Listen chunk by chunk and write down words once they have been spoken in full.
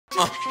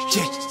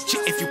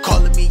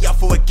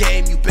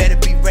game, you better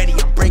be ready,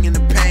 I'm bringing the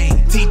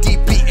pain.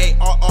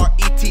 TDBarrett,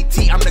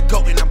 I'm the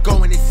GOAT and I'm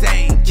going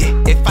insane.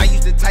 Yeah, if I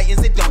use the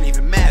Titans, it don't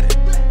even matter,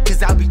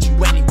 cause I'll beat you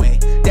anyway.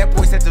 That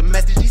boy sent a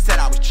message, he said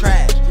I was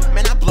trash.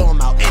 Man, I blow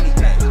him out any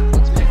day.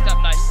 It's picked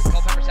up nicely.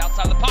 Culpepper's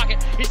outside the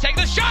pocket. He's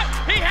taking the shot.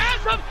 He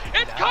has him.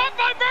 It's caught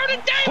by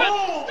Vernon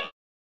Davis.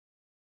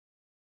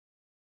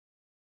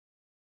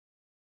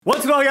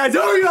 What's going on, guys?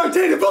 How are you doing,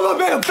 TD Football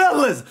Bam,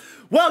 fellas?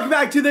 Welcome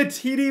back to the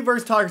TD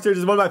vs. Talker series.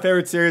 This is one of my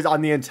favorite series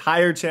on the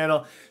entire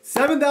channel.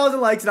 7,000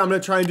 likes, and I'm going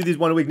to try and do these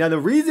one a week. Now, the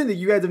reason that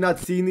you guys have not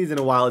seen these in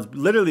a while is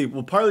literally,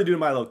 well, partly due to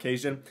my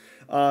location.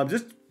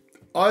 Just,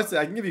 honestly,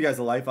 I can give you guys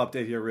a life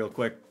update here real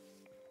quick.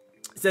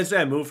 Essentially,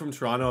 I moved from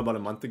Toronto about a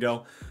month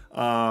ago.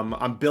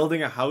 I'm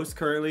building a house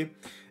currently,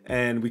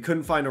 and we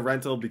couldn't find a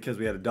rental because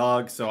we had a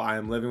dog, so I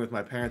am living with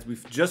my parents.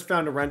 We've just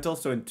found a rental,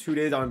 so in 2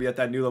 days I'm gonna be at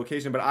that new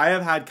location, but I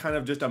have had kind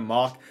of just a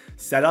mock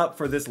setup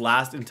for this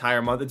last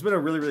entire month. It's been a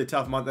really, really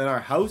tough month, and our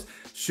house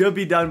should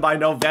be done by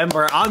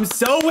November. I'm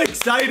so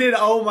excited,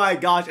 oh my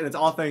gosh, and it's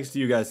all thanks to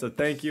you guys, so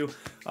thank you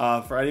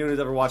for anyone who's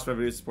ever watched my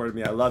videos, supported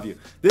me. I love you.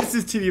 This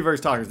is TD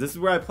vs. Talkers. This is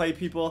where I play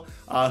people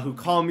who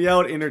call me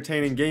out,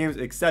 entertaining games,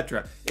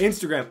 etc.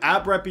 Instagram,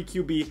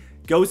 @BrettBQB.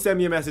 Go send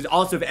me a message.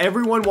 Also, if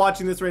everyone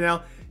watching this right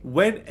now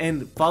went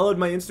and followed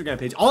my Instagram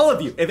page, all of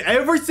you, if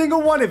every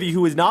single one of you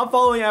who is not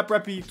following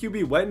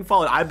 @BrettBQB went and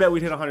followed, I bet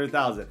we'd hit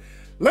 100,000.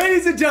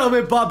 Ladies and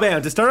gentlemen,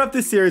 bam, to start off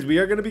this series, we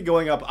are going to be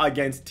going up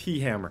against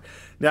T-Hammer.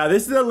 Now,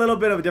 this is a little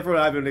bit of a different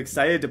one. I've been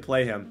excited to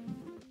play him.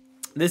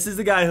 This is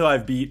the guy who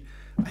I've beat,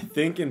 I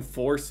think, in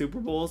 4 Super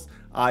Bowls.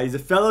 He's a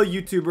fellow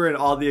YouTuber in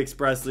all the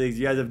Express Leagues.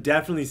 You guys have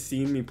definitely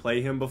seen me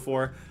play him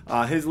before.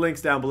 His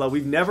link's down below.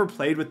 We've never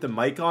played with the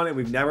mic on, and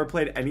we've never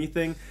played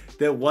anything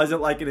that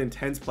wasn't like an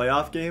intense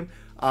playoff game.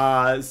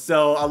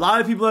 So a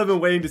lot of people have been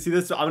waiting to see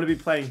this, so I'm going to be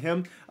playing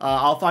him.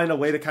 I'll find a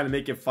way to kind of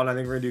make it fun. I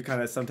think we're going to do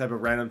kind of some type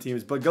of random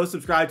teams, but go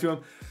subscribe to him.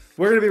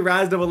 We're going to be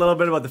razzed up a little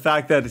bit about the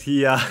fact that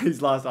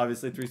he's lost,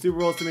 obviously, 3 Super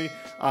Bowls to me.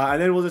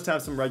 And then we'll just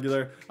have some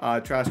regular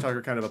trash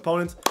talker kind of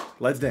opponents.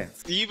 Let's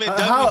dance. You've been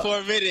ducking for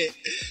a minute.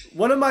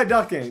 What am I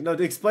ducking? No,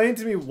 explain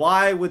to me,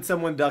 why would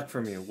someone duck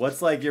from you?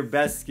 What's like your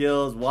best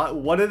skills?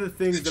 What are the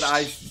things that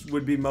I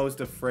would be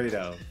most afraid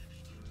of?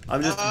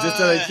 I'm just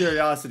out of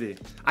curiosity.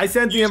 I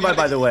sent the invite,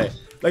 by the way.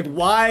 Like,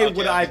 why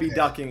would I be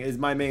ducking is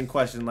my main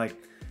question. Like,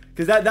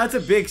 because that's a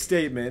big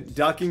statement,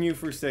 ducking you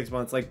for 6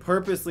 months, like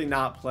purposely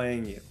not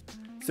playing you.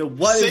 So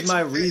what is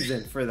my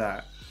reason for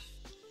that?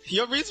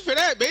 Your reason for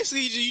that,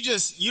 basically,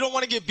 you don't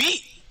want to get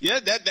beat. Yeah,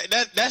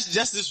 that's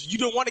just this. You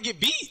don't want to get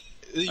beat.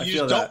 You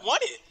just don't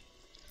want it.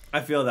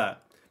 I feel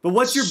that. But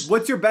what's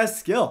your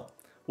best skill?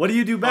 What do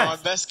you do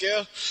best? My best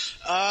skill?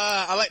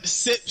 I like to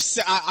sit.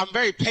 I'm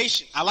very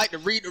patient. I like to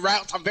read the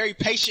routes. I'm very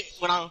patient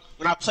when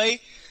I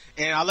play,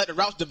 and I let the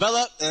routes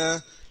develop.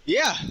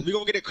 Yeah, we're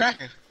gonna get it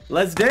cracking.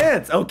 Let's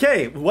dance.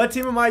 Okay, what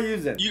team am I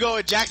using? You go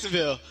with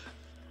Jacksonville.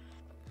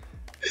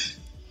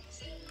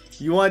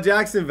 You want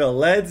Jacksonville?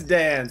 Let's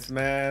dance,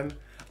 man.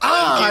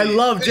 I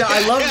love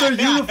their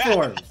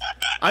uniforms.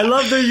 I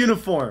love their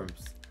uniforms.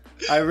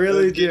 I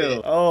really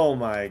do. Oh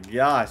my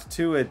gosh,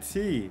 to a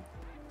T.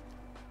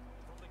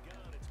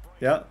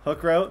 Yeah,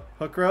 hook route,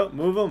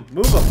 move him,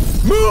 move him,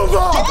 move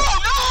him!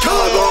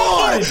 Come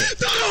on!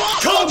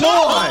 Come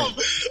on!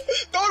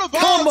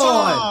 Come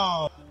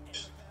on!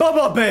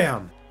 Bubba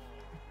bam!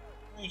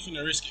 I ain't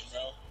finna risk it,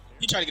 bro.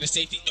 He trying to get a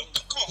safety. No,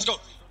 come on, let's go.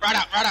 Right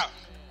out.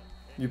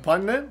 You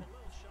punting it?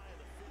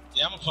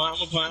 Yeah, I'm a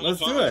punt. Let's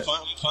do it.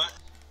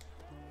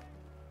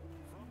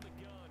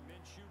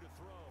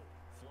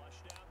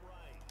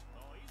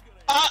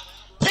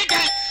 Pick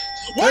that!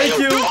 Thank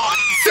you!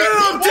 Sit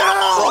him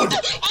down!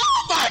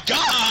 Oh my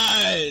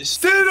gosh!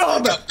 Sit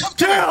him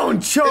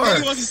down, Char!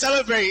 Then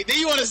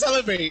you want to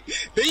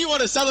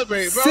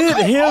celebrate. Bro. Sit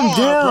him down!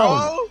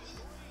 Bro.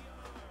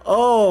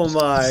 Oh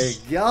my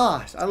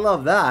gosh, I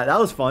love that. That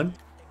was fun.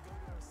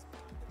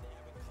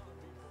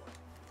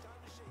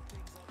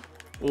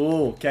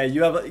 Ooh, okay,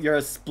 you're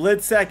a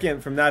split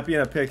second from that being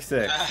a pick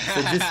 6.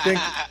 So just think,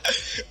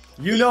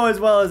 you know as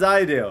well as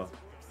I do.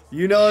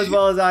 You know as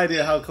well as I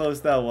do how close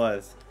that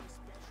was.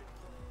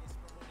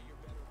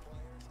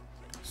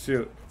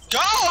 Shoot.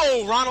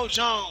 Go, Ronald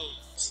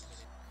Jones.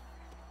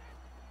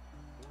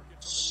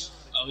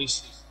 Oh,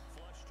 he's.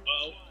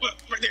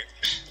 Right there.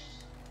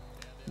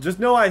 Just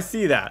know I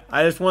see that.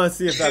 I just want to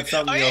see if that's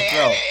something you'll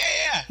throw.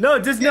 Yeah. No,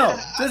 just know.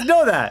 Just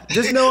know that.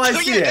 Just know I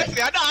see it.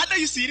 I know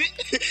you seen it.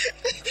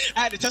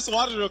 I had to test the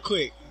waters real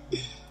quick.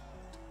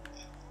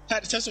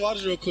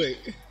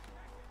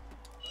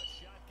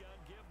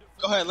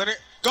 Go ahead, Leonard.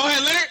 Go, the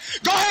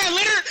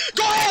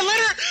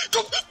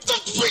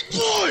big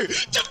boy,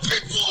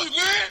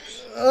 man.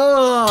 Come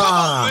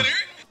on, Leonard.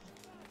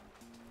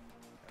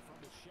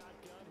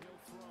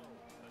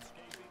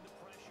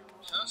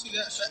 I don't see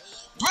that.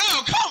 Bro,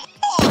 come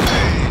on,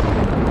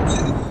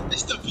 man.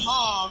 It's the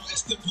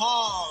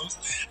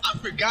palms. I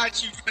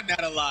forgot you run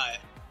that a lot.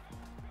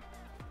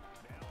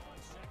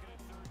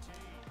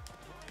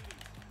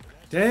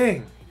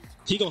 Dang.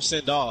 He gonna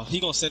send off.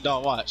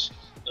 Watch.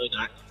 No,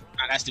 not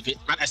that stupid.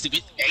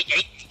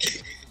 Hey.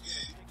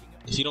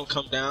 If you don't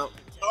come down.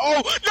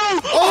 Oh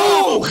no!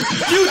 Oh!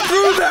 You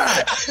threw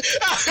that!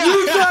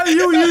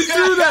 You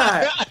threw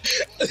that!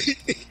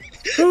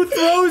 Who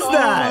throws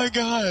that? Oh my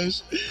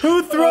gosh!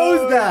 Who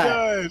throws that?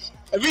 Gosh.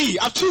 Me!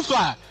 I'm two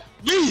fly!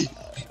 Me!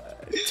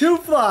 Two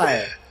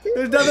fly!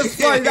 There's another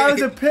fly. That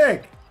was a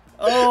pick.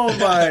 Oh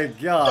my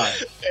god!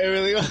 It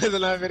really wasn't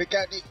enough for the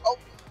cat. Oh!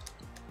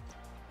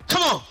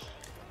 Come on!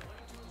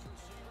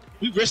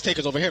 We risk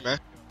takers over here, man.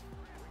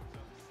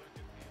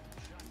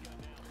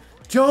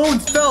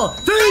 Jones fell.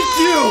 Thank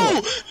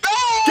you. No!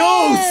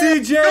 Go,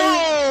 CJ.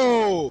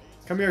 No!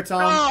 Come here,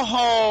 Tom.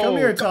 No! Come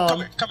here,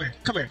 Tom. Come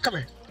here.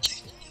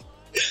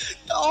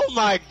 Oh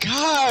my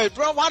god,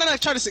 bro! Why did I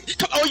try to say?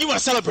 Come, oh, you want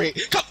to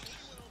celebrate? Come,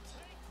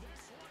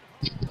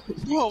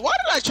 bro. Why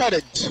did I try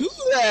to do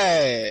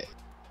that?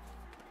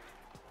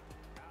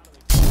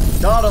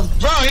 Got him.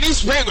 Bro, and he's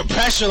spraying with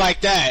pressure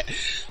like that.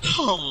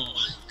 Oh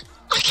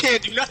my, I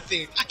can't do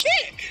nothing. I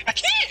can't.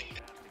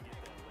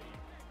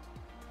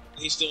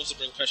 He still wants to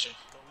bring pressure.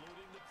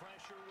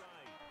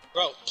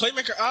 Bro,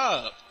 playmaker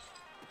up.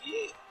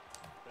 Yeah.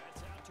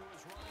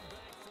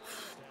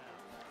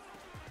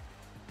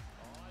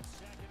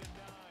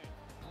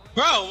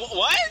 Bro,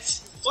 what?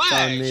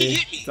 Flag. He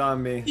hit me. It's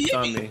on me. It's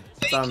on me.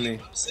 It's on me.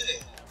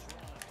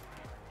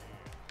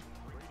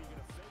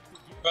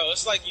 Bro,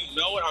 it's like you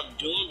know what I'm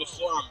doing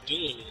before I'm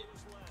doing it.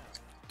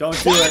 Don't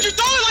do Why it. did you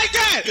throw it like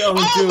that? Don't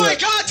oh do my it.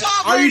 god,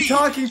 Tom Are Brady. you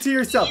talking to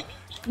yourself?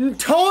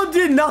 Tom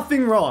did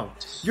nothing wrong.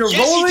 You're Yes,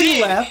 he rolling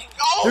did. left.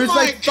 Oh There's my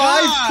like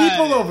God. 5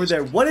 people over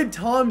there. What did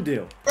Tom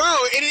do? Bro,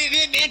 and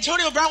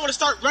Antonio Brown want to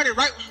start running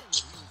right.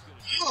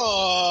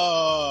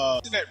 Oh,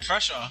 that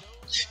pressure.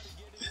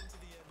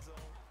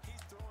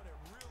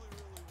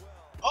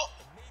 Oh,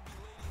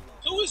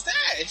 who is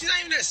that? He's not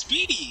even that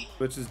speedy.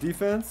 Which is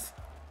defense?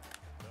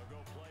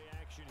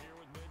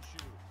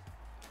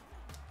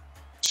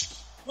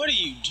 What are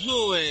you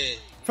doing?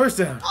 First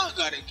down. I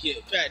gotta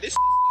get back. This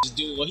is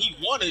doing what he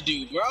wanna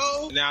do,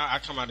 bro. Now I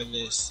come out of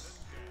this.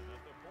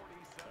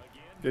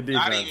 Good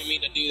defense. I didn't even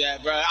mean to do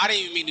that, bro. I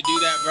didn't even mean to do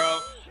that, bro.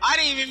 I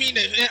didn't even mean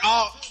to at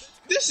all.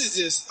 This is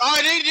just. Oh,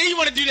 then you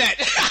want to do that.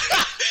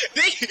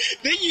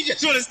 then you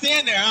just want to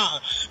stand there, huh?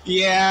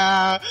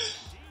 Yeah.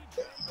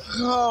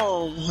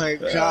 Oh my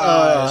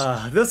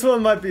gosh. This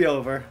one might be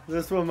over.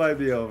 This one might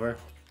be over.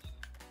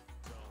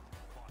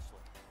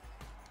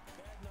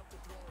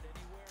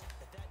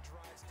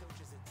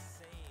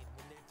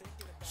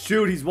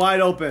 Shoot, he's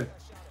wide open.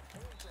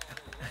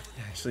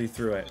 He actually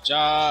threw it. Good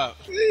job.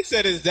 He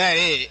said, "Is that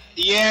it?"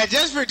 Yeah,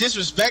 just for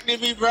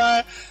disrespecting me, bro.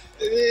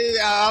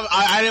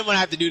 I didn't want to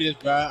have to do this,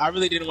 bro. I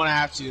really didn't want to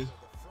have to.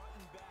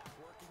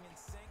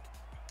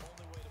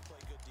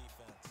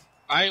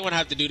 I didn't want to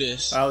have to do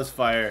this. That was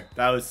fire.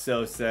 That was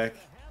so sick.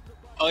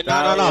 Oh no,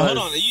 That no, hold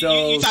was on.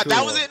 so You thought that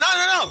cool. was it?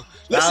 No.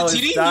 Listen,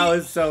 TD. That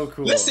was so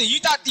cool. Listen, you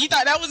thought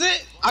that was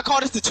it? I call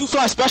this the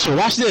 2-fly special.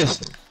 Watch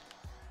this.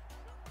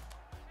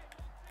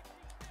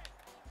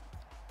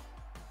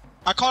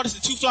 I call this the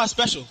 2-fly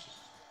special.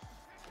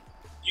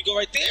 You go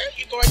right there.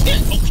 You go right there.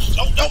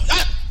 Oh.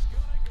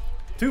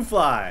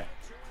 2-fly.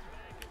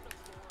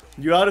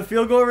 You out of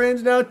field goal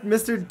range now,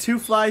 Mr.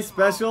 2-fly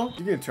special?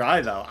 You can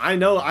try though. I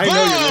know you're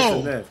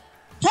missing this.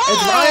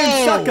 It's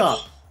Ryan Suckup.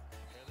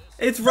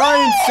 It's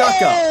Ryan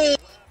Suckup.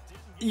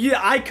 Yeah,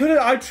 I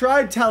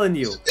tried telling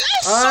you.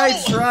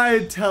 I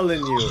tried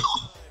telling you.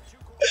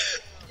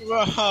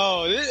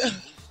 Bro,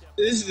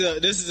 this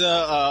is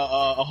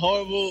a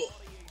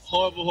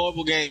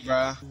horrible game,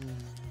 bro.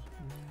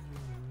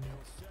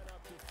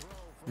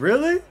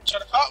 Really?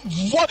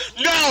 What?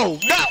 No.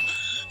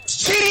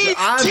 TD.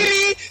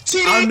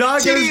 I'm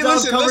not gonna stop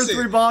listen, cover listen.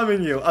 3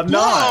 bombing you. I'm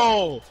not.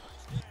 Oh,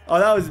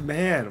 that was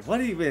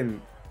what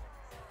even?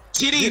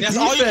 TD, Your that's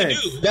all you can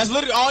defense. do. That's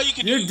literally all you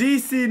can Your do.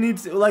 DC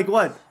needs like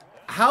what?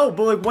 How?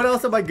 But like, what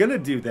else am I gonna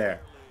do there?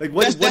 Like,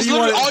 what? That's what do you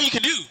literally want? all you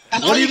can do.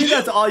 That's What all do you can mean?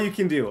 That's all you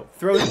can do?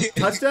 Throw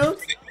touchdowns?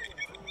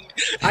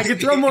 I can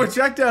throw more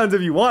checkdowns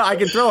if you want. I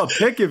can throw a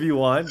pick if you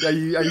want. Are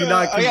you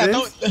not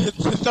convinced? Oh, yeah,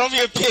 throw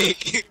me a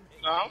pick.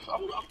 No,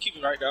 I'm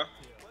keeping right now.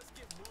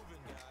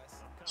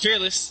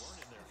 Fearless.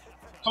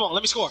 Come on,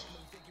 let me score.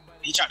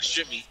 He tried to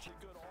strip me.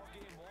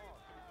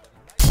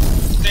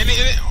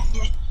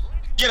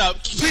 Get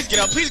up. Please get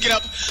up. Please get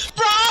up.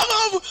 Bro,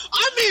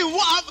 I mean,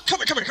 what?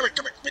 Come here.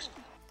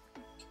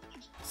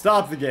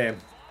 Stop the game.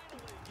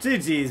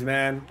 GG's,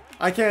 man.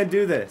 I can't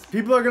do this.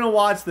 People are gonna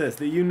watch this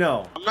that you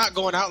know. I'm not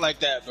going out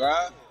like that, bro.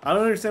 I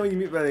don't understand what you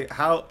mean by like,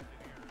 how.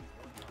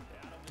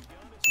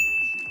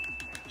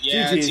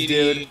 Yeah, GG's, TD,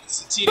 dude.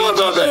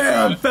 TD,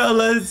 Bam,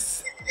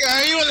 fellas.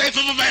 Yeah, he was like,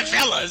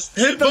 fellas.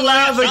 Hit the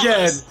lab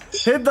again.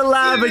 Hit the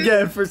lab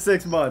again for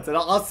 6 months, and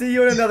I'll see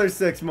you in another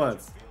 6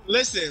 months.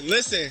 Listen.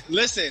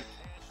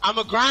 I'm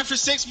gonna grind for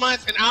 6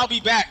 months and I'll be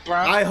back, bro.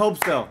 I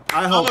hope so.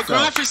 I hope so. I'm gonna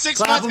grind for 6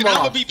 months and I'm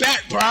gonna be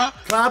back, bro.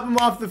 Clap him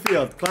off the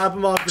field. Clap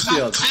him off the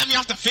field. Clap me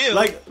off the field.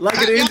 Like Clap an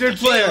me off injured the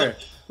field. player.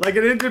 Like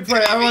an injured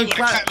player. Everyone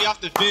clap me off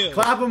the field.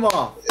 Clap him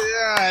off.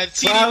 Yeah,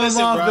 TD, Clap him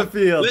listen, off bro. the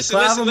field. Listen,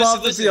 Clap him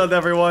off the field,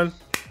 everyone.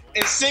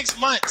 In 6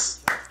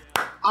 months,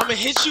 I'm gonna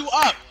hit you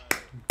up.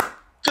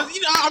 Because,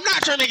 you know, I'm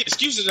not trying to make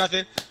excuses or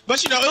nothing.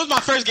 But, you know, it was my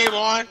first game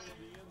on.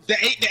 The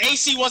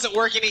AC wasn't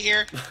working in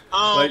here.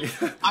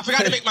 I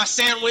forgot to make my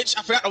sandwich.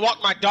 I forgot to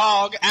walk my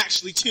dog,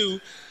 actually, too.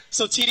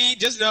 So, TD,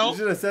 just know. You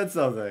should have said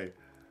something.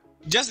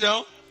 Just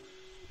know.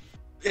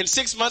 In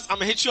 6 months, I'm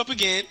going to hit you up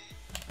again.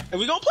 And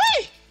we're going to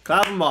play.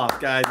 Clap them off,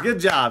 guys. Good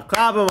job.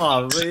 Clap them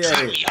off.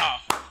 Clap me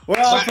off. We're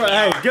all for,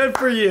 hey, good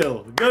for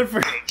you. Good for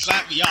you.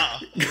 Clap me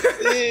off.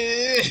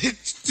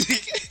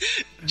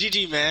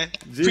 GG, man.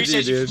 GG,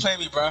 Appreciate you dude. for playing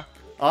me, bro.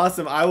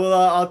 Awesome. I will.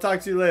 I'll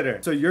talk to you later.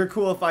 So you're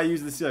cool if I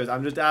use the Steelers.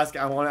 I'm just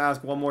asking. I want to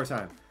ask one more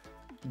time.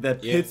 The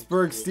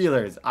Pittsburgh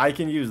Steelers. I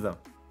can use them.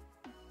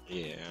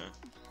 Yeah.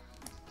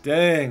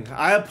 Dang.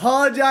 I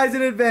apologize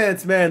in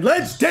advance, man.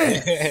 Let's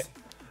dance.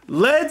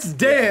 Let's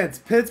dance,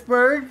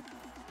 Pittsburgh.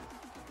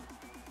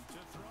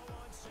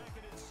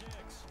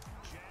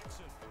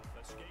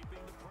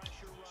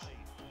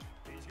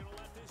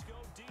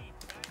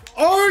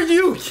 Are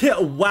you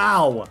kidding?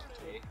 Wow.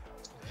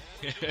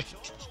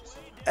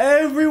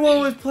 Everyone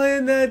was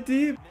playing that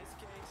deep.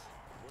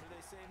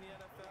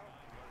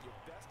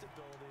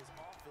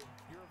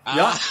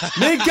 Yeah.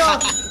 Minka!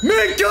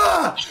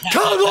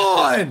 Come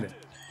on!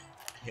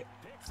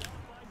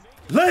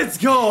 Let's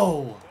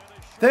go!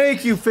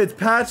 Thank you,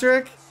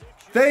 Fitzpatrick.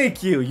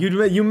 Thank you.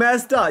 You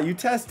messed up. You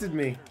tested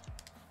me.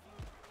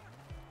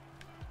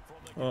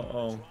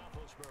 Uh-oh.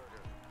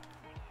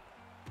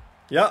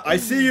 Yeah, I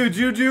see you,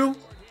 Juju.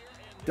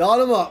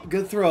 Dot him up.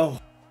 Good throw.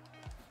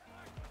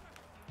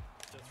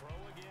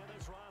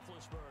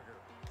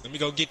 Let me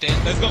go get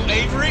that. Let's go,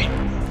 Avery.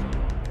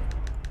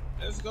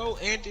 Let's go,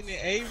 Anthony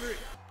Avery.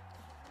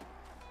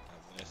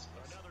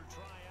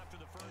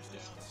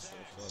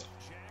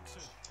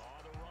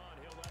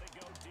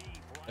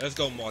 Let's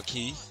go,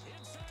 Marquis.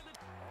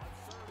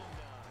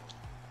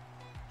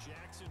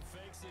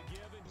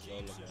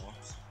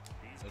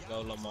 Let's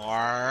go,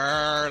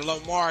 Lamar.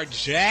 Lamar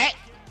Jack.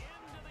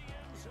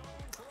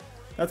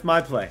 That's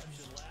my play.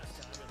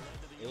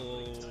 Oh,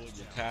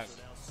 you caught me.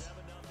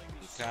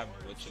 You caught me.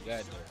 What you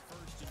got there?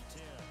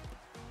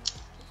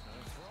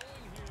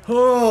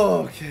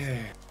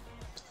 Okay.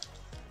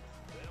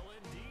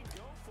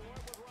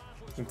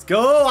 Let's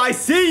go. I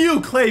see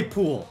you,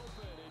 Claypool.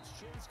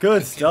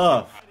 Good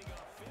stuff.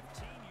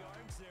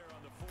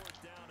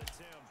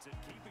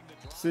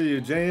 See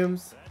you,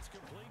 James.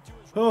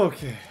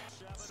 Okay.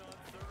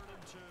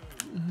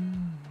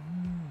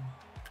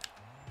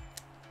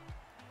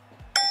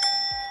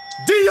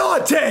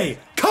 Deontay,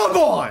 come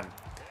on.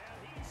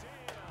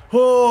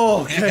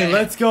 Okay,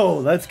 let's go.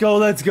 Let's go.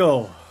 Let's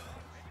go.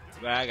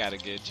 I gotta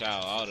get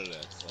y'all out of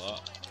that.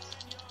 Fuck.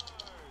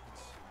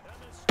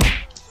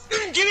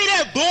 Give me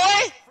that,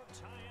 boy.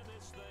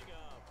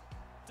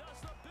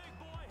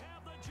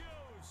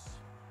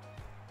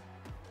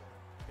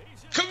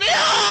 Come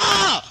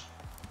here!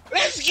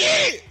 Let's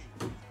get it!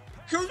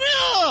 Come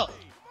here!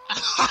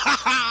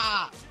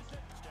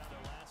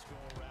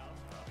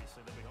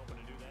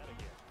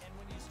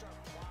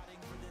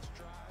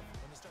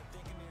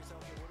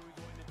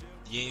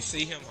 You ain't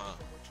see him, huh?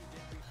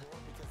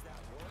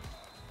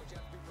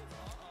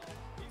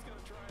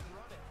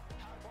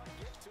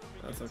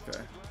 That's okay.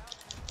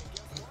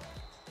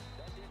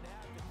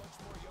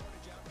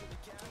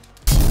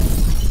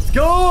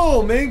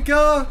 Go,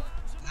 Minka!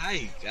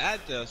 I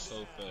got that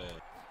so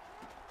fast.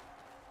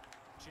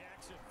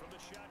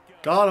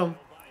 Got him.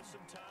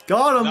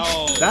 Got him.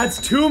 No.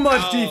 That's too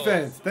much No.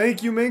 defense.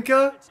 Thank you,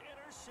 Minka.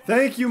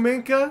 Thank you,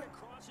 Minka.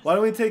 Why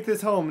don't we take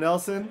this home,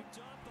 Nelson?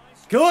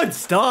 Good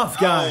stuff,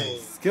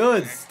 guys.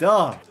 Good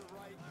stuff.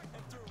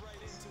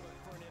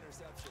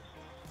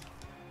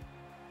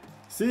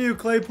 See you,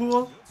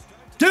 Claypool.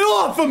 Get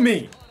off of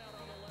me.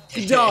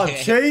 Good job,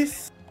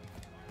 Chase.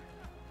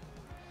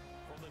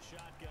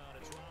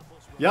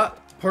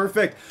 Yep,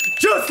 perfect.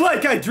 Just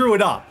like I drew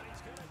it up.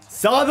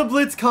 Saw the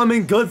blitz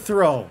coming. Good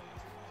throw.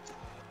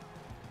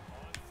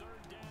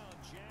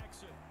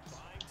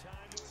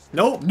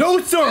 Nope.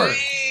 No, sir.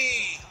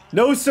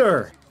 No,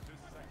 sir.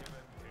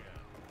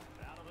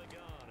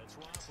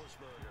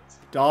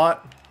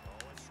 Dot.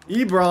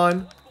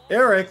 Ebron.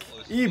 Eric.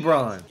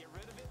 Ebron.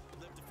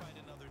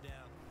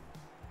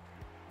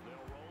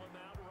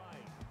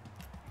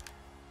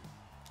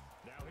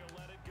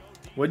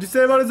 What'd you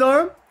say about his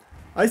arm?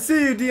 I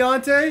see you,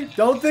 Deontay.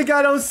 Don't think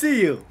I don't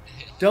see you.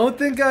 Don't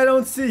think I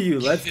don't see you.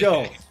 Let's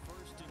go.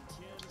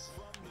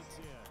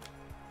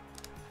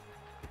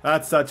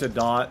 That's such a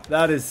dot.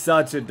 That is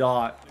such a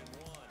dot.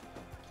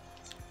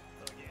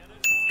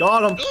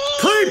 Got him.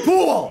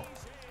 Claypool!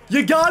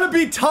 You gotta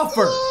be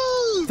tougher.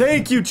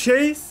 Thank you,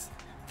 Chase.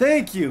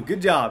 Thank you.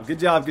 Good job. Good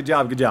job. Good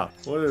job. Good job.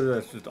 What is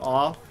this? Just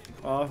off?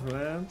 Off,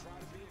 man?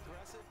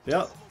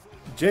 Yep.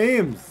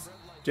 James.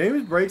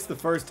 James breaks the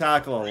first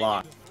tackle a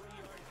lot.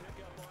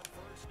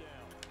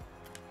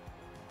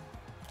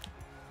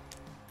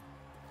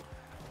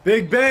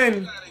 Big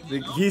Ben.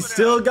 He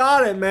still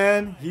got it,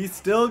 man. He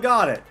still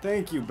got it.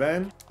 Thank you,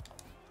 Ben.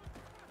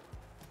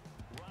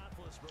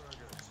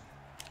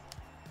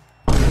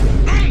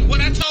 What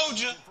I told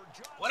you.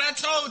 What I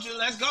told you.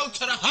 Let's go to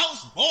the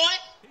house, boy.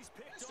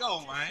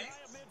 go, man.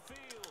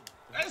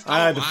 Let's go,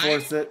 I had to man.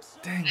 force it.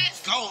 Dang.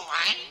 Let's go,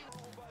 man.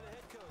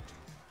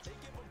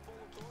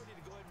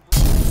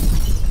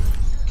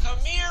 Come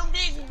here,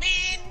 Big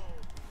Ben.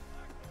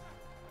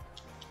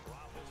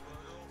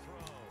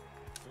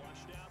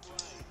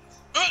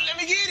 Let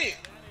me get it.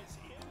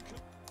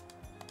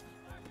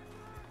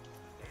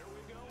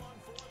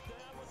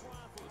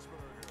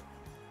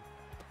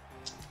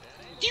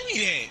 Give me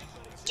that.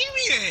 Give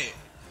me that.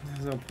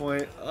 There's no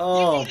point.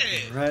 Oh,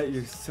 Brett,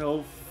 you're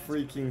so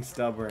freaking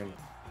stubborn.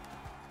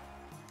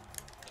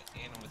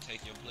 And I'm gonna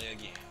take your play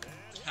again.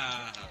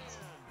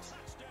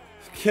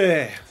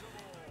 Okay.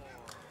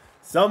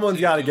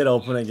 Someone's got to get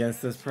open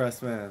against this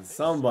press man.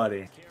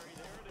 Somebody.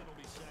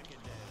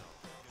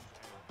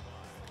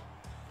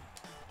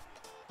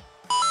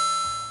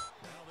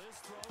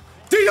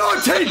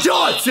 Deontay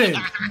Johnson!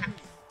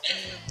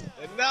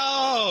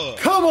 No!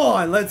 Come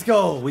on, let's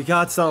go. We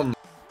got some.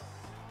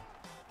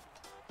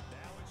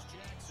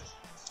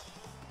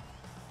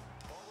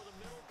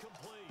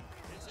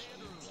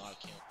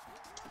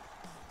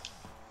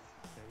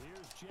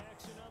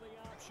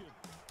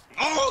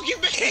 Oh,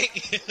 get back!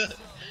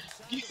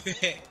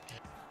 Get back.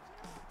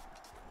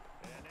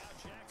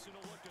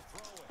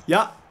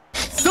 Yeah.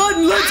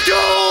 Sutton, let's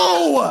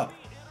go!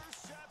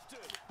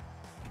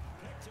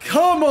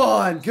 Come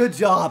on. Good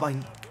job.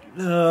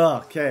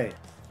 Okay.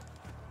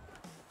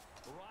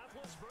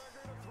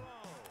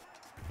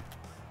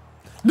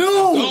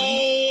 No!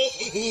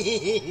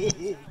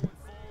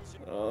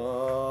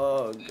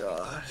 Oh,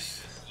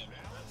 gosh.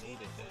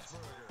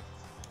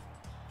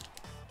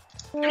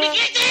 Let me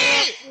get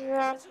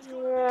that!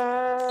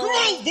 Come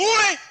on,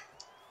 boy!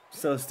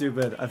 So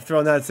stupid. I've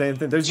thrown that same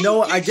thing. There's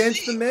no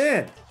against the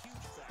man.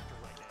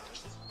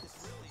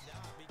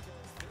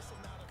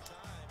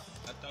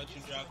 I thought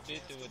you dropped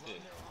 50 with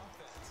it.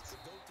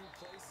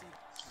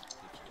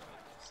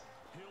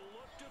 He'll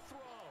look to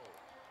throw.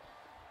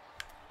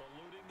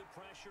 Eluding the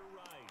pressure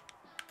right.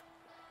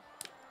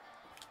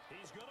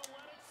 He's gonna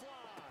let it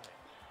fly.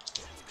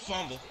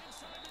 Fumble.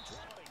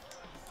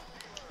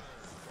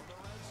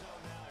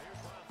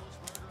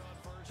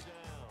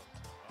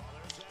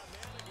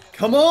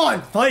 Come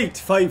on. Fight.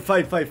 Fight,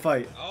 fight, fight,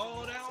 fight.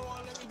 Oh, they don't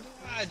want to let me do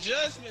my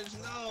adjustments,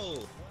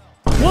 no.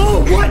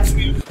 Whoa, what?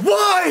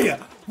 Why?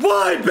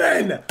 Why,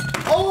 Ben?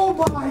 Oh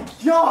my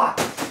gosh.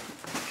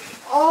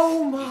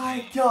 Oh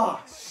my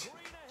gosh.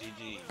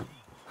 GG.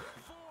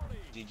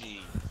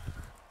 GG.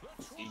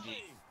 GG.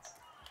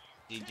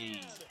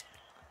 GG.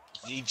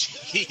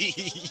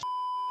 GG.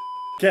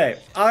 Okay,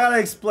 I gotta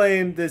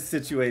explain this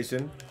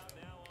situation.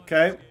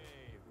 Okay?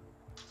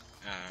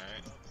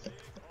 Alright.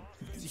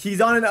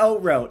 He's on an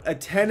out route, a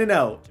 10 and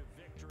out.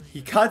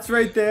 He cuts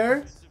right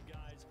there.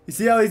 You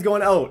see how he's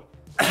going out?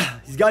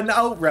 He's got an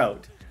out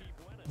route.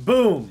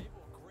 Boom.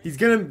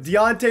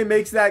 Deontay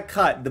makes that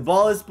cut. The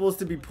ball is supposed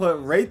to be put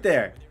right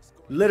there.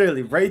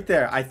 Literally right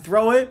there. I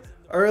throw it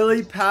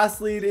early, pass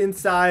lead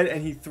inside,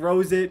 and he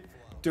throws it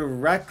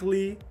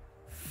directly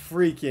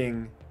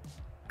freaking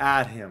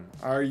at him.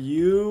 Are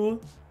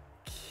you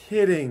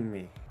kidding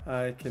me?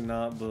 I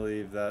cannot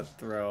believe that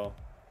throw.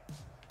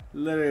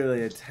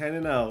 Literally a 10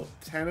 and out.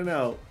 10 and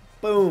out.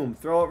 Boom.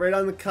 Throw it right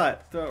on the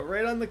cut. Throw it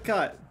right on the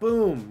cut.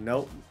 Boom.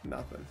 Nope.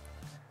 Nothing.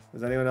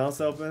 Was anyone else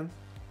open?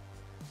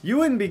 You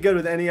wouldn't be good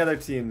with any other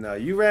team, though.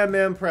 You ran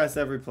man press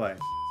every play.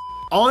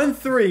 On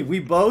 3, we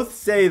both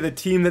say the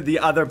team that the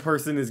other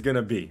person is going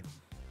to be.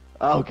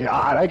 Oh,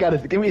 God. I got to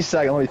give me a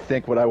second. Let me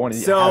think what I want to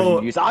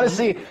use.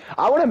 Honestly,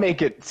 I want to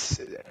make it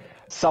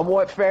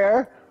somewhat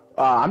fair.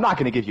 I'm not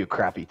going to give you a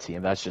crappy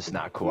team. That's just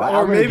not cool.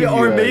 Or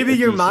maybe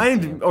your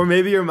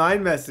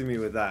mind messing me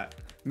with that.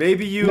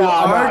 Maybe you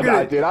are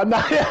gonna. No, dude. I'm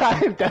not.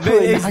 I'm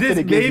definitely not going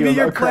to give you maybe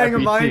you're a playing a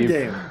mind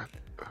team. game.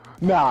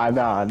 No.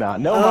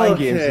 No mind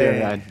games here,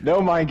 man. No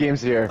mind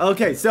games here.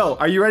 Okay, so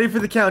are you ready for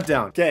the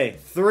countdown? Okay,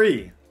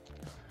 3,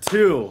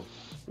 2,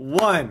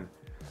 1.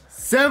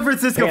 San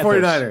Francisco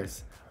Panthers.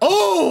 49ers.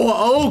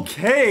 Oh,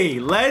 okay.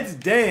 Let's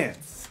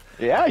dance.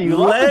 Yeah, you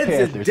love the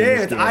Panthers in this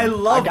game. I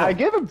love them. I gotta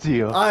give them to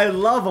you. I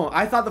love them.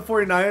 I thought the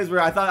 49ers were,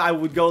 I thought I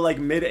would go like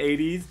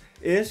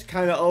mid-80s-ish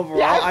kind of overall.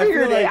 Yeah, I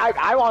figured feel like,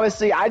 I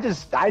honestly, I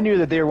knew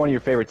that they were one of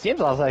your favorite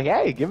teams. I was like,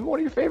 hey, give them one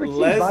of your favorite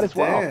teams. Might as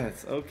well.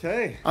 Dance.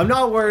 Okay. I'm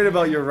not worried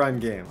about your run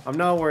game. I'm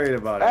not worried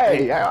about it.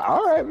 Hey,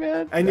 all right,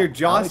 man. And you're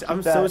Josh,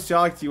 I'm so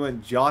shocked you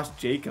went Josh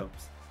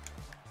Jacobs.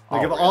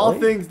 Like, of all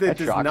things that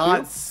does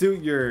not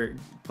suit your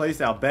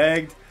playstyle.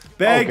 Bagged.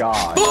 Oh,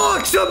 God.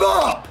 Box him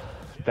up!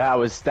 That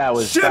was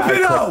Ship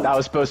it out! That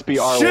was supposed to be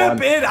R1.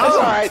 Ship it out! It's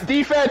all right.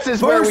 Defense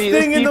is First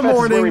thing in the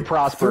morning, we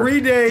prosper.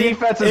 3-day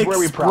Defense is where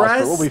we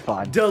prosper. We'll be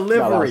fine.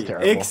 Delivery. No,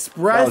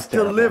 Express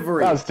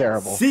delivery. That was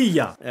terrible. See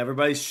ya.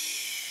 Everybody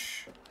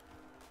shh.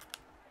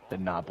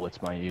 Did not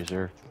blitz my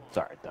user. It's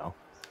all right, though.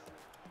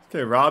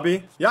 Okay,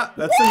 Robbie. Yeah,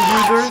 that's some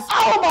users.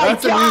 Oh my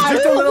that's God!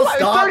 Just a little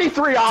stop.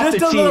 33 off just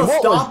the a team. little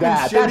What stop was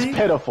that? And That's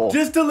pitiful.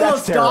 Just a little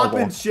That's stop terrible.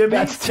 and shimmy.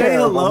 That's Say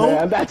terrible, hello.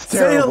 man. That's Say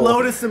terrible.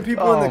 hello to some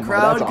people in the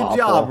crowd. That's Good awful.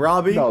 job,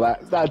 Robbie. No,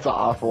 that's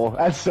awful.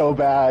 That's so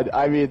bad.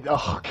 I mean,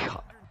 oh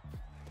God.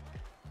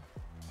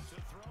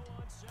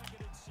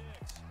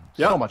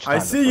 So much time I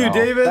see you,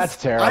 Davis. That's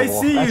terrible. I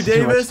see That's you,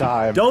 too much Davis.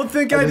 time. Don't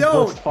think I just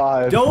don't. booked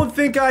 5. Don't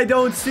think I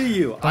don't see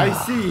you. I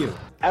see you.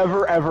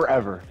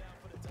 Ever.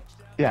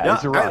 Yeah,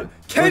 it's a run.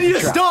 Can you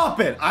stop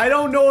it? I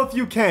don't know if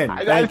you can.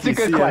 That's a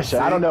good question.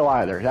 I don't know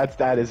either.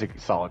 That is a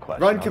solid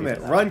question.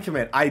 Run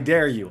commit. I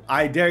dare you.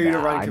 I dare you to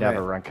run commit. I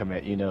never run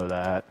commit. You know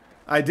that.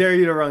 I dare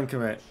you to run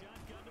commit.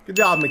 Good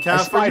job,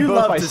 McCaffrey. You both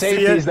love my to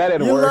safeties. see it. That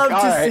didn't you work.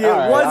 love to see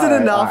it. Wasn't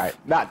enough.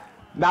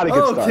 Not a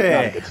good start.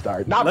 Not a good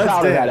start. Not Let's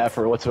proud of that dance.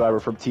 effort whatsoever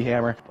from T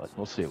Hammer. But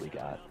we'll see what we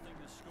got.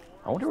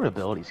 I wonder what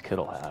abilities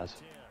Kittle has.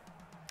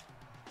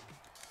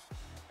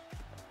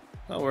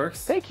 That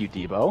works. Thank you,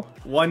 Debo.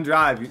 One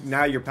drive.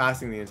 Now you're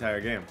passing the entire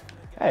game.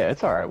 Hey,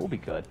 it's all right. We'll be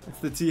good. It's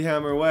the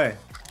T-Hammer way.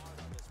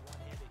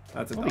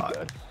 That's a We'll be dot.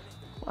 good.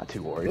 I'm not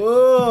too worried.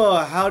 Oh,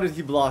 how did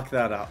he block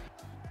that up?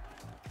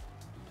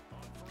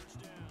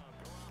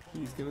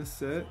 He's gonna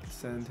sit.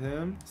 Send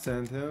him.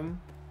 Send him.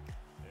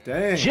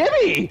 Dang.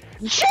 Jimmy!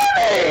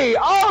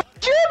 Oh,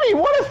 Jimmy!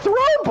 What a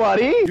throw,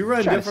 buddy! You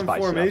run different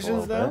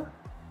formations now?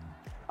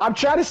 I'm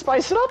trying to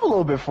spice it up a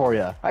little bit for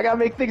you. I gotta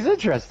make things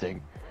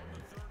interesting.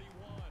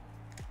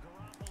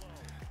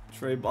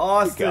 Trey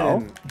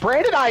Boston.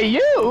 Brandon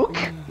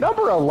Ayuk,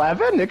 number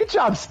 11. Good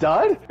job,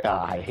 stud.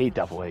 I hate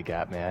double A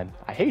gap, man.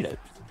 I hate it.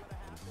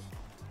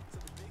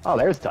 Oh,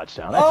 there's a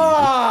touchdown.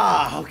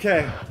 That's easy.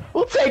 Okay.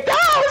 We'll take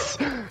those.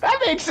 That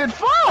makes it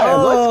fun.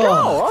 Let's go.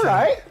 All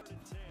right.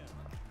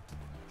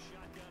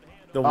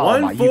 The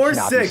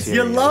 1-4-6.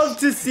 You love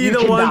to see the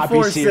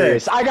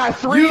 1-4-6. I got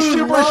 3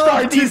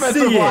 superstar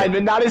defensive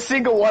linemen. Not a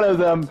single one of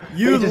them.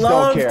 You just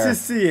love don't care. to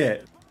see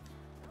it.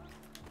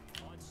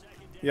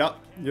 Yep.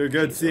 You're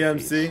good,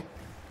 CMC.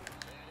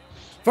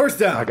 First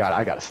down.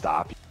 I gotta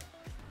stop.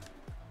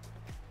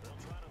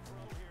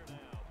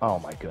 Oh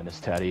my goodness,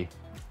 Teddy.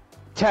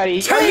 Teddy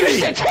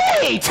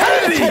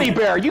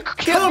Bear. You're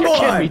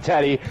kidding me,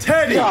 Teddy.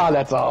 God,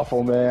 that's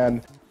awful,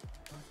 man.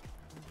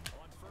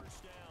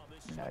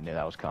 I knew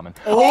that was coming.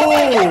 Oh,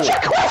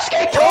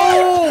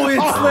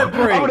 it's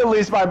slippery. I'm gonna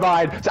lose my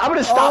mind. I'm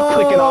gonna stop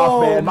clicking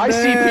off, man. My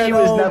CPU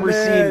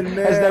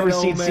has never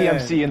seen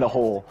CMC in the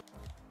hole.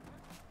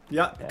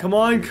 Yeah, come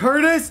on,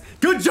 Curtis.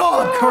 Good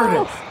job,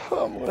 Curtis.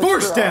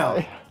 First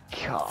down.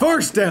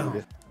 First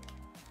down.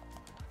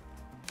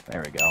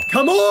 There we go.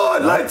 Come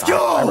on, let's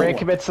go. I ran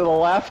commit to the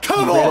left.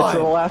 Come on. To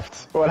the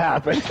left. What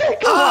happened?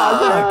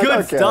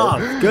 Good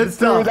stuff. Good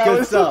stuff. Dude,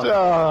 good stuff.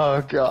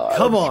 Oh god.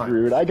 Come on.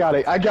 Screwed. I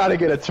gotta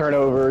get a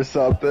turnover or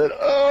something.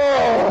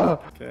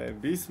 Oh. Okay,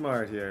 be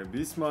smart here.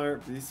 Be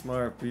smart. Be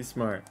smart. Be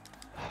smart.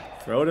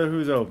 Throw to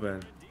who's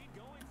open.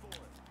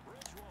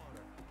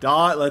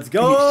 Dot. Let's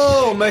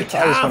go, McCaffrey.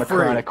 I just want to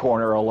cry in a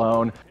corner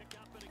alone.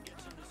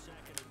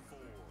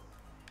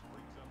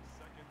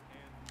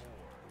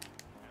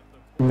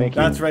 Thank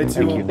you. That's right,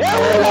 too. Thank you.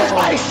 That's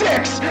my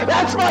 6!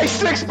 That's my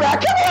 6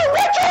 back! Come on,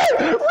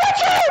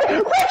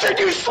 Richard! Richard,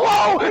 you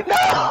slow!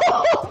 No!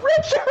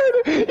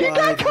 Richard! You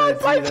got caught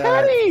by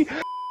Teddy!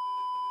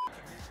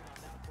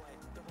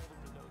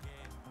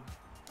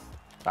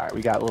 Alright,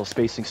 we got a little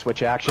spacing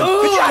switch action.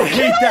 Oh, I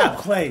hate that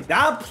play.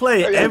 That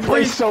play That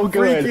play's so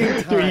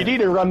good. Dude, you need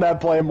to run that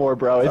play more,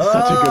 bro. It's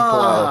such a good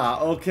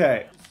play.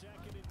 Okay.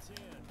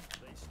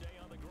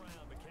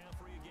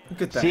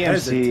 Look at the CMC.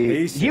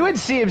 hesitation. You and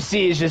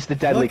CMC is just the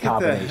deadly Look at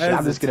the combination.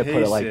 I'm just going to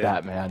put it like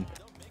hesitation. that, man.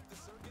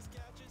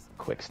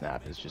 Quick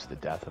snap is just the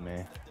death of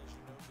me.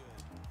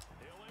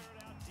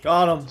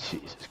 Got him.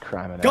 Jesus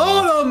Christ.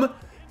 Got him.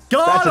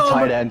 Got That's him. a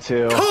tight end,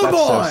 too. Come That's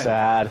on. so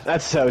sad.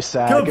 That's so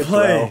sad. Good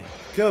play.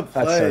 Throw. Good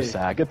play. That's so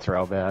sad. Good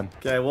throw, man.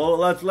 Okay, well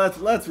let's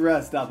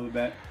rest up a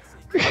bit.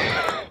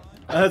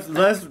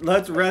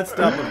 let's rest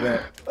up a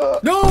bit.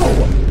 No!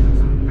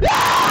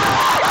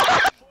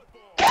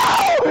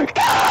 Go!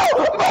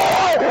 More!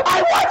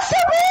 I want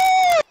some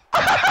more!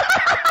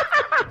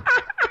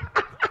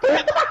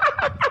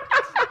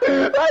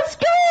 Let's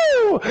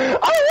go!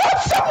 I want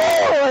some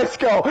more! Let's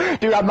go!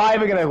 Dude, I'm not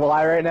even gonna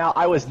lie right now.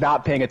 I was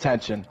not paying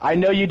attention. I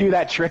know you do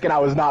that trick and I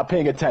was not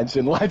paying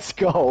attention. Let's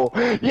go!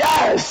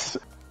 Yes!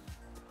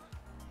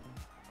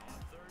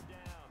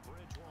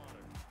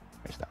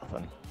 There's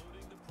nothing.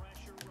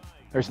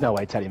 There's no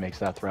way Teddy makes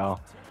that throw.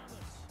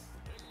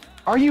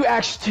 Are you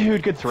actually,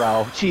 dude? Good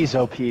throw. Jeez,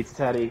 oh Pete,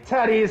 Teddy.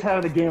 Teddy is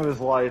having the game of his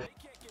life.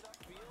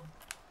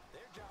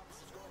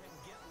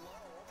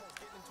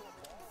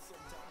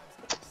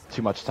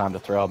 Too much time to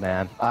throw,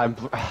 man.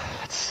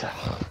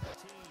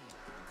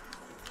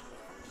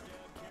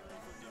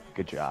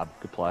 Good job.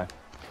 Good play.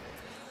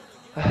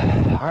 All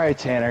right,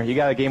 Tanner. You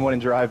got a game-winning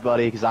drive,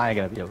 buddy, because I ain't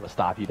going to be able to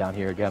stop you down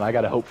here again. I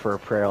got to hope for a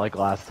prayer like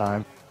last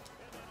time.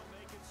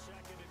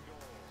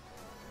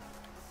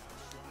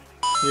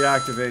 He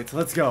activates.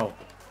 Let's go.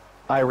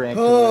 I ran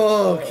commit.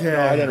 Okay.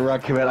 No, I didn't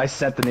run commit. I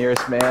sent the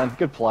nearest man.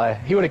 Good play.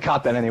 He would have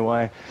caught that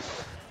anyway.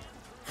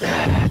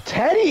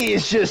 Teddy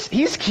is just,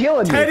 he's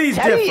killing me. Teddy's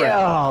different.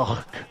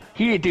 Oh,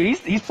 dude,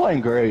 he's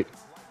playing great.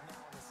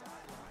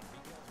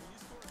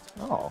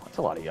 Oh, that's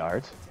a lot of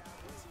yards.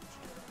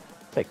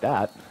 Take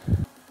that.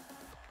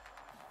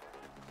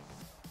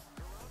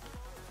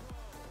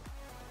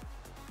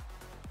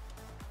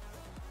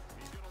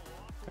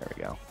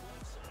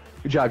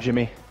 Good job,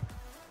 Jimmy.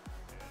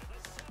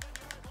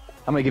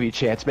 I'm gonna give you a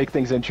chance. Make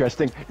things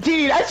interesting.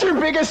 TD, that's your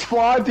biggest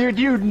flaw, dude.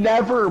 You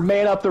never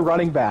man up the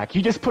running back.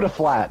 You just put a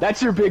flat.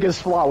 That's your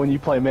biggest flaw when you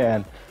play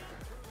man.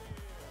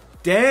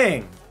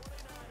 Dang.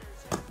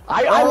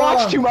 I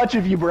watch too much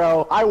of you,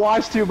 bro. I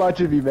watch too much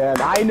of you, man.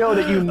 I know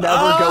that you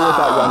never go with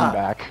that running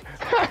back.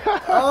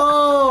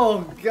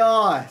 Oh,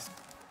 gosh.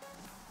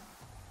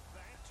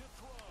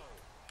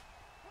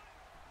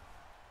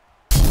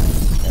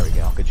 There we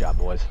go. Good job,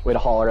 boys. Way to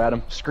holler at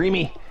him.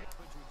 Screamy.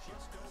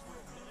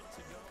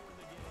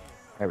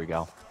 There we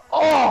go.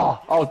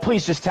 Oh,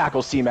 please just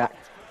tackle C-Mac.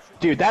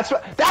 Dude, that's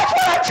what I'm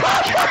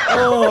talking about.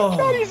 Oh my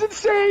God, he's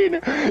insane.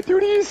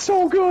 Dude, he is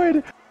so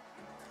good.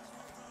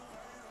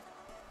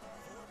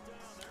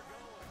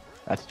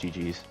 That's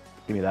GG's.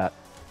 Give me that.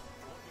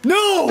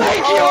 No! Thank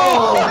you!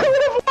 I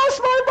would have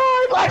lost my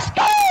mind! Let's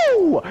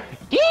go!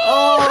 Yeah!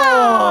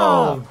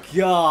 Oh,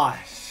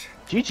 gosh.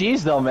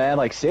 GG's though, man.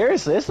 Like,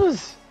 seriously, this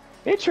was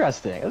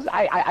interesting.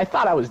 I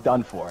thought I was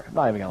done for. I'm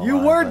not even gonna lie. You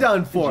were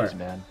done for. GG's,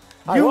 man.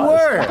 You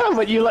were.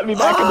 But you let me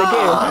back in the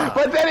game.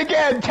 But then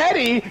again,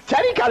 Teddy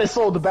kind of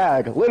sold the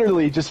bag.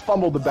 Literally just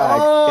fumbled the bag.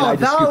 and I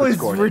just that was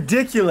scored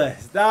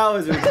ridiculous. That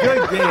was a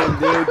good game,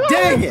 dude.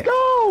 Dang it. Let's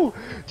go!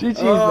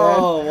 GG's, man.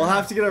 Oh, we'll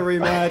have to get a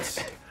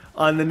rematch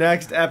on the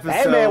next episode.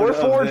 Hey, man, we're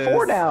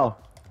 4-4 now.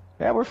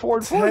 Yeah, we're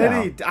 4-4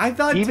 Teddy, now. I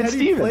thought Even Teddy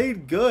Steven.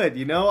 played good,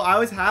 you know? I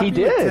was happy He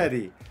did. with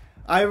Teddy.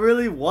 I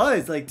really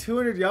was. Like,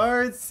 200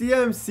 yards,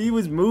 CMC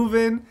was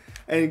moving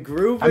and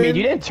grooving. I mean,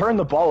 you didn't turn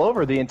the ball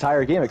over the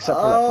entire game except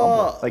for that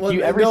fumble. Like,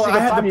 well, every single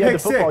time you had the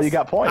football, six. you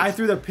got points. I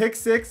threw the pick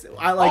six.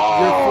 I like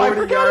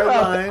your 40-yard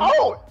line.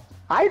 Oh,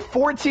 I had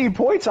 14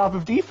 points off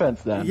of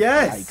defense then.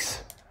 Yes.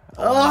 Yikes.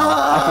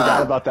 I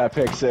forgot about that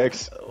pick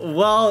six.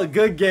 Well,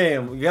 good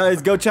game. You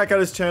guys, go check out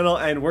his channel,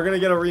 and we're going to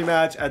get a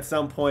rematch at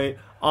some point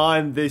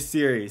on this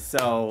series.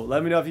 So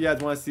let me know if you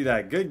guys want to see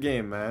that. Good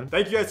game, man.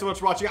 Thank you guys so much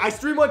for watching. I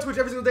stream on Twitch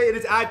every single day. It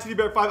is at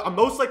TDBarrett5. I'm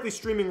most likely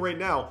streaming right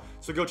now,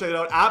 so go check it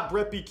out. At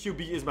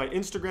BrettBQB is my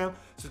Instagram,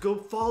 so go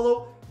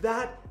follow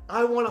that.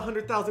 I want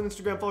 100,000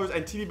 Instagram followers,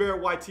 and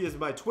TDBarrettYT is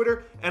my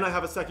Twitter, and I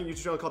have a second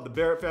YouTube channel called The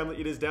Barrett Family.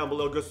 It is down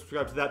below. Go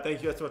subscribe to that.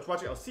 Thank you guys so much for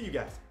watching. I'll see you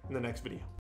guys in the next video.